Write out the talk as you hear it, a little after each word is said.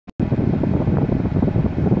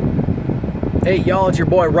Hey y'all, it's your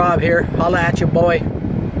boy Rob here. Holla at you, boy.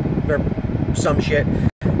 Or some shit.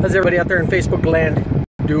 How's everybody out there in Facebook land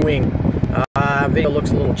doing? Video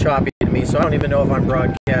looks a little choppy to me, so I don't even know if I'm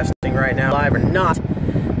broadcasting right now, live or not.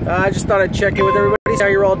 I just thought I'd check in with everybody, see how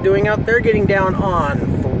you're all doing out there. Getting down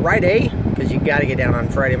on Friday, because you gotta get down on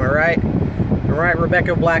Friday, am I right? All right,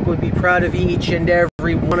 Rebecca Black would be proud of each and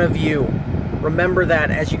every one of you. Remember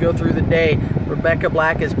that as you go through the day. Rebecca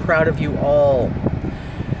Black is proud of you all.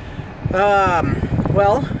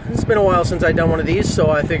 Well, it's been a while since I've done one of these, so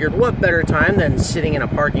I figured what better time than sitting in a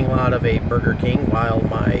parking lot of a Burger King while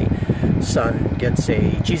my son gets a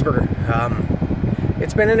cheeseburger.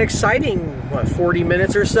 It's been an exciting, 40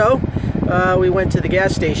 minutes or so. We went to the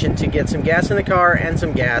gas station to get some gas in the car and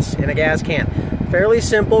some gas in a gas can. Fairly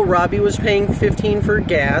simple. Robbie was paying $15 for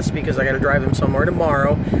gas because I got to drive him somewhere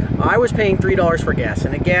tomorrow. I was paying $3 for gas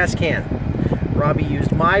in a gas can. Robbie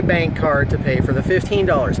used my bank card to pay for the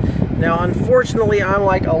 $15. Now, unfortunately, I'm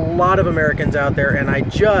like a lot of Americans out there, and I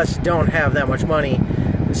just don't have that much money.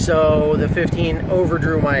 So the 15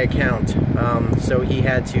 overdrew my account. So he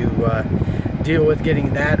had to deal with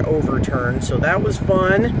getting that overturned. So that was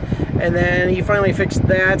fun. And then he finally fixed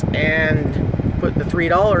that and put the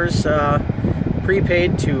 $3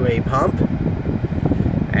 prepaid to a pump.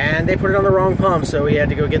 And they put it on the wrong pump, so we had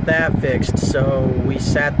to go get that fixed. So we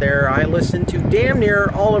sat there. I listened to damn near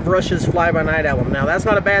all of Rush's Fly By Night album. Now, that's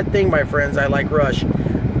not a bad thing, my friends. I like Rush.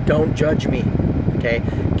 Don't judge me, okay?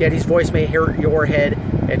 Geddy's voice may hurt your head.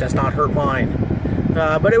 It does not hurt mine.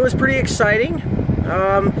 But it was pretty exciting.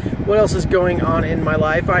 What else is going on in my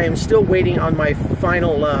life? I am still waiting on my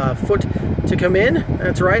final foot to come in.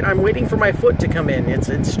 That's right. I'm waiting for my foot to come in. It's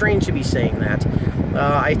strange to be saying that.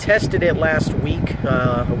 I tested it last week,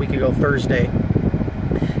 a week ago Thursday,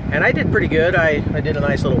 and I did pretty good. I did a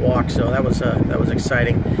nice little walk, so that was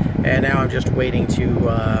exciting. And now I'm just waiting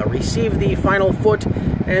to receive the final foot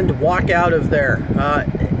and walk out of there.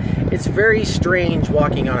 It's very strange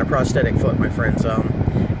walking on a prosthetic foot, my friends.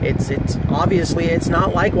 It's obviously it's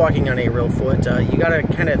not like walking on a real foot. You got to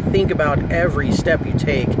kind of think about every step you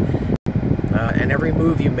take, and every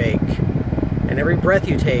move you make, and every breath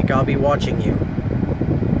you take. I'll be watching you.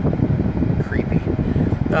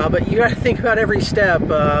 But you got to think about every step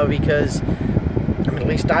because, I mean, at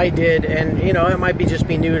least I did, and you know, it might just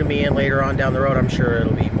be new to me, and later on down the road, I'm sure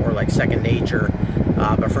it'll be more like second nature.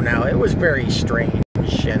 But for now, it was very strange,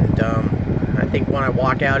 and I think when I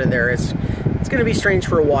walk out of there, it's going to be strange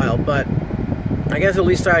for a while. But I guess at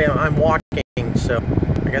least I'm walking, so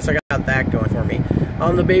I guess I got that going for me.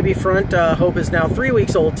 On the baby front, Hope is now 3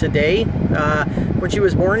 weeks old today. When she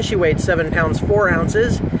was born, she weighed 7 pounds 4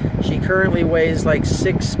 ounces. She currently weighs like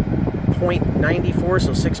 6.94,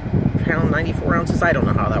 so 6 pound 94 ounces. I don't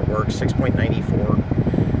know how that works.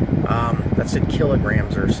 6.94. That's in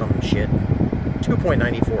kilograms or some shit.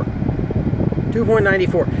 2.94.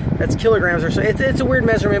 2.94. That's kilograms or so. It's a weird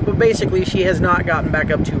measurement, but basically she has not gotten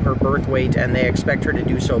back up to her birth weight, and they expect her to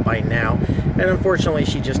do so by now. And unfortunately,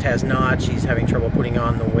 she just has not. She's having trouble putting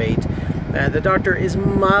on the weight. The doctor is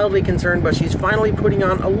mildly concerned, but she's finally putting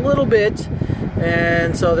on a little bit.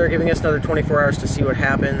 And so they're giving us another 24 hours to see what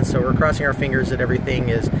happens. So we're crossing our fingers that everything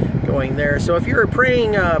is going there. So if you're a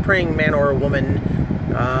praying man or a woman,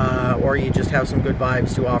 or you just have some good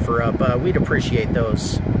vibes to offer up, we'd appreciate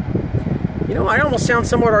those. You know, I almost sound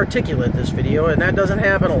somewhat articulate this video, and that doesn't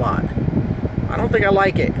happen a lot. I don't think I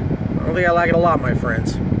like it. I don't think I like it a lot, my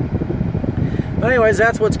friends. But anyways,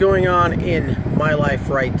 that's what's going on in my life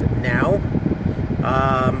right now.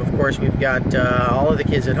 Of course, we've got all of the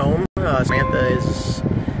kids at home. Samantha has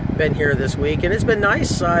been here this week, and it's been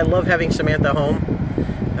nice. I love having Samantha home.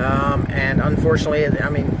 And unfortunately,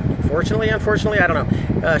 unfortunately, I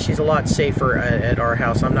don't know. She's a lot safer at our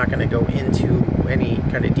house. I'm not going to go into any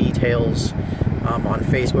kind of details on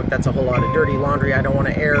Facebook. That's a whole lot of dirty laundry I don't want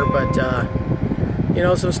to air, but you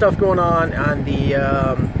know, some stuff going on the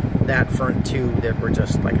that front too that we're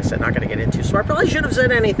just, like I said, not going to get into. So I probably shouldn't have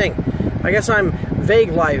said anything. I guess I'm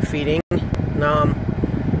vague live feeding.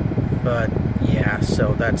 But yeah,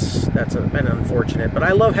 so that's been unfortunate. But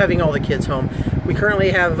I love having all the kids home. We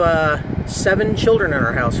currently have 7 children in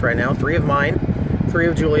our house right now. 3 of mine, 3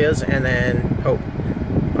 of Julia's, and then Hope.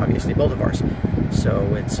 Obviously, both of ours.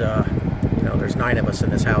 So it's you know, there's 9 of us in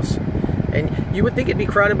this house. And you would think it'd be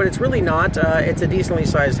crowded, but it's really not. It's a decently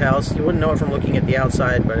sized house. You wouldn't know it from looking at the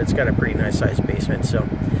outside, but it's got a pretty nice sized basement. So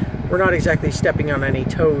we're not exactly stepping on any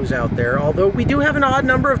toes out there. Although we do have an odd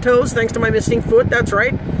number of toes, thanks to my missing foot. That's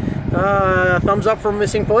right. Thumbs up for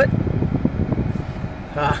missing foot.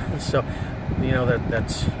 So, you know,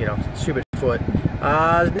 that's, you know, stupid foot.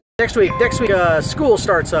 Next week, school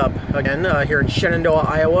starts up again here in Shenandoah,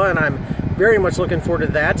 Iowa, and I'm very much looking forward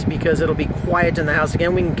to that because it'll be quiet in the house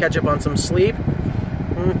again. We can catch up on some sleep.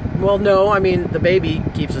 Well, no, I mean, the baby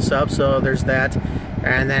keeps us up, so there's that.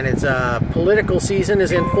 And then it's political season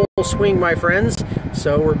is in full swing, my friends.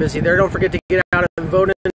 So we're busy there. Don't forget to get out and vote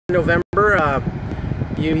in November.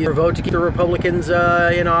 You either vote to keep the Republicans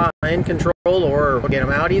in control or get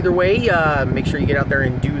them out. Either way, make sure you get out there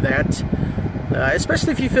and do that.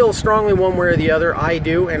 Especially if you feel strongly one way or the other. I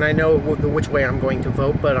do, and I know which way I'm going to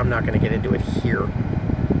vote, but I'm not going to get into it here.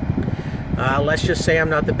 Let's just say I'm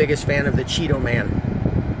not the biggest fan of the Cheeto Man.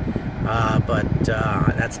 But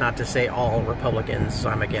that's not to say all Republicans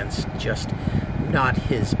I'm against. Just not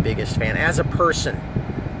his biggest fan. As a person,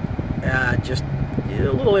 just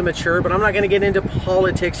a little immature, but I'm not going to get into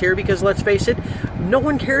politics here because, let's face it, no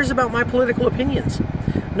one cares about my political opinions.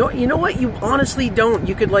 No, you know what? You honestly don't.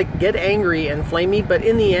 You could, like, get angry and flame me, but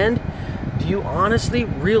in the end, do you honestly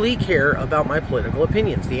really care about my political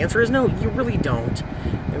opinions? The answer is no, you really don't.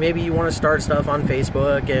 And maybe you want to start stuff on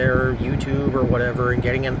Facebook or YouTube or whatever and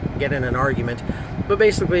get in an argument. But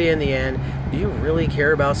basically, in the end, do you really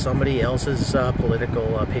care about somebody else's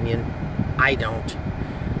political opinion? I don't.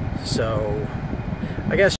 So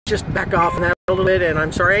I guess just back off on that a little bit, and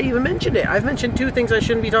I'm sorry I even mentioned it. I've mentioned 2 things I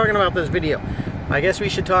shouldn't be talking about this video. I guess we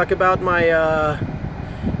should talk about my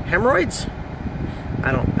hemorrhoids.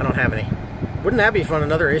 I don't have any. Wouldn't that be fun?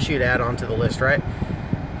 Another issue to add on to the list, right?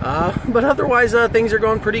 But otherwise, things are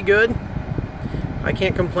going pretty good. I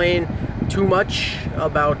can't complain too much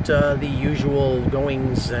about the usual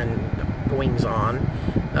goings on.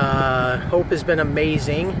 Hope has been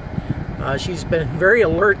amazing. She's been very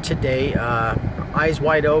alert today. Eyes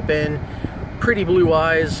wide open, pretty blue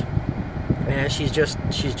eyes, and she's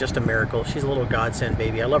just a miracle. She's a little godsend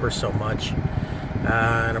baby. I love her so much,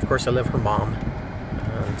 and of course I love her mom.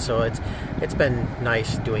 So it's been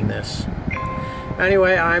nice doing this.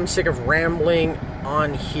 Anyway, I'm sick of rambling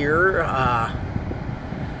on here,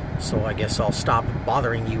 so I guess I'll stop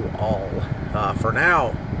bothering you all for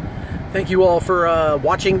now. Thank you all for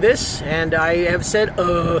watching this, and I have said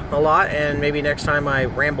a lot, and maybe next time I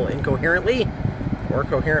ramble incoherently, or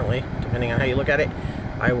coherently, depending on how you look at it,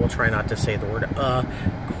 I will try not to say the word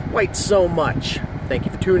quite so much. Thank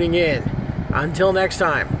you for tuning in. Until next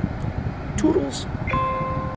time, toodles.